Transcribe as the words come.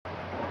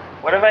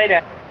What have I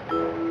done?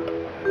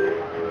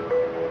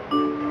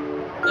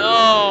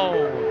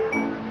 No!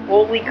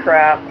 Holy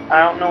crap, I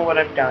don't know what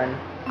I've done.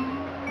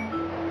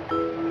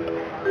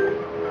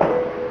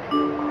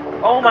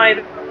 Oh my,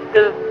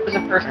 there's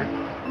a person.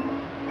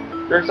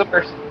 There's a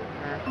person.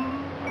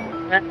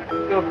 I have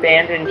to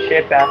abandon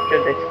ship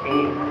after this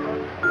game.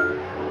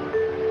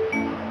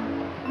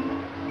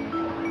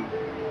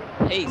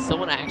 Hey,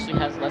 someone actually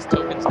has less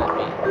tokens than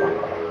me.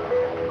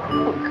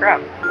 Holy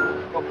crap.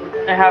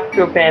 I have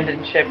to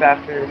abandon ship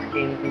after this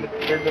game.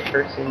 There's a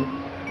person.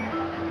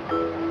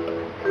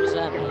 What's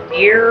that mean?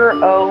 Dear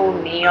O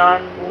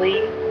Neon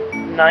Lee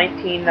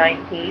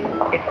 1919,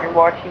 if you're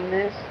watching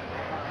this,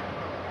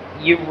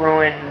 you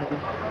ruined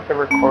the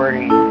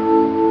recording.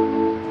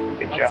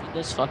 Good job. Fuck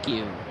this, fuck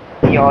you.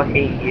 We all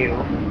hate you.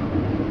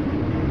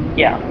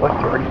 Yeah, what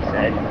Geordie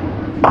said.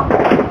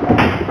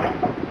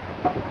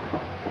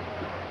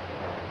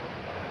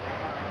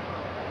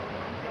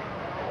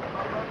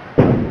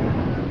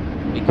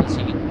 Because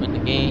you can win the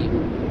game.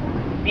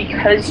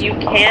 Because you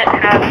can't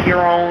have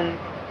your own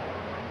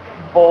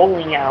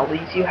bowling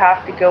alleys, you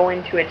have to go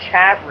into a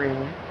chat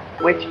room,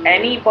 which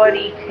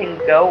anybody can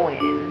go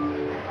in.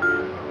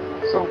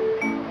 So,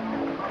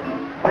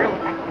 really,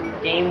 the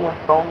game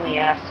with only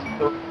asks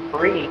for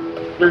free.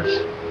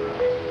 There's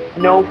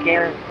no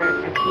guarantee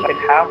you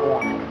could have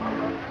one.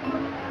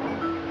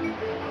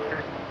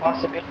 There's a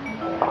possibility.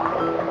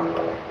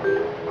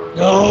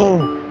 No!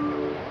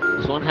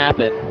 This won't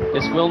happen.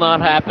 This will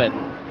not happen.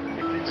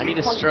 I need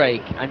a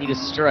strike. I need a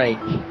strike.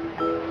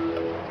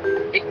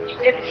 If you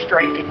get a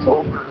strike, it's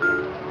over.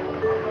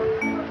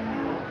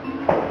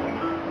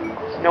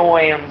 There's no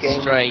way I'm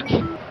getting strike.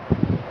 Please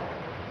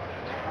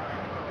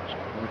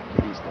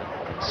don't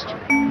get a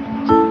strike.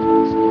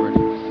 Please, Lord.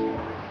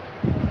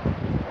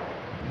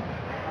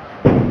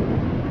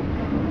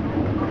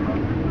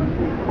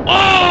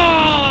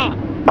 Ah!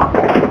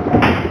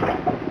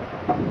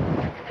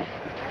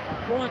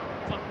 One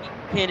fucking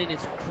pin and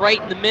it's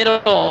right in the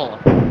middle.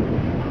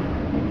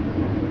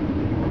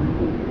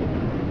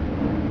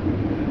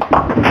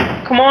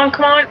 Come on,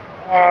 come on!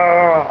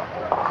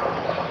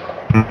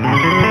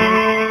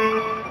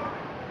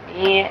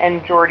 Me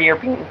and Geordie are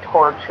being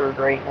tortured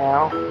right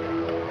now.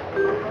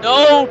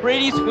 No,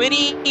 Brady's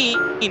winning!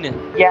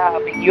 Yeah,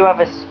 but you have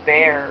a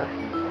spare.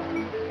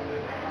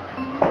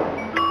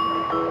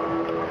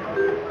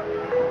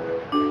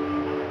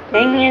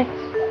 Dang it,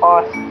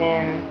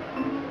 Austin.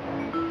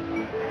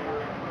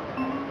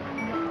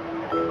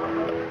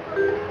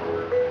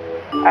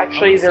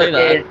 Actually, there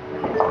is.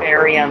 It's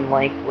very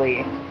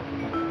unlikely.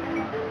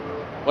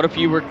 What if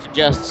you were to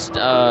just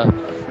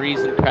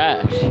freeze and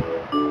crash?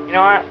 You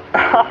know what?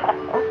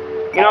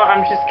 You know,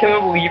 I'm just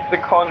gonna leave the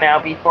call now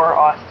before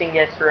Austin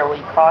gets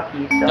really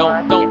cocky. So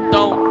don't.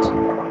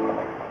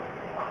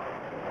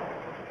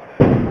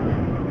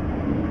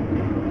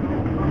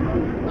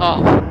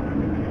 Oh.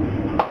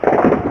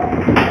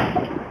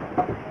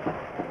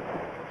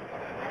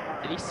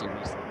 Did he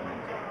seriously?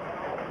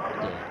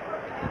 He did.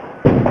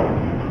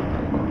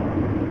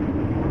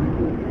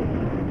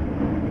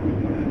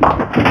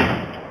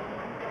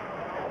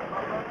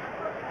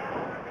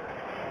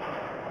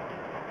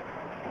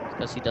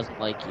 Because he doesn't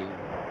like you.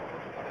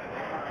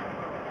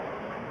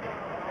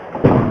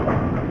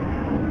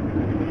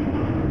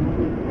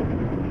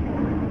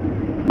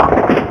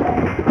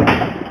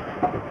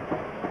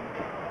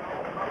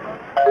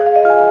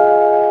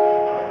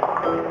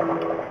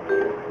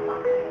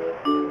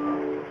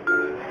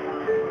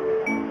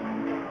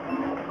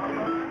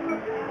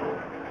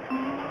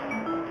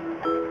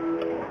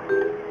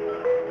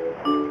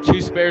 Two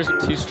spares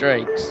and two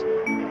strikes.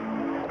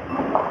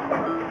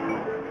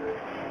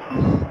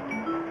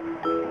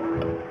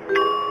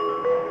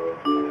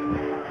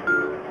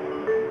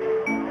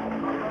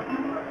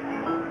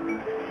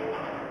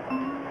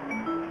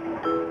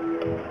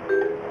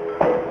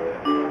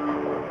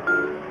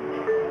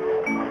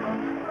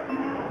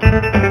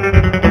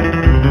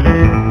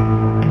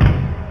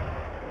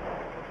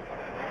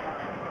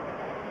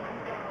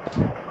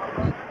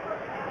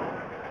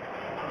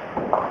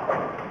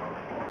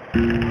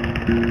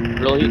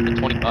 Really? The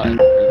 25?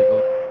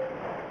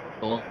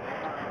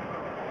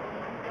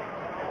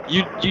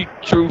 You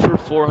drew for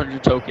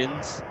 400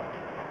 tokens?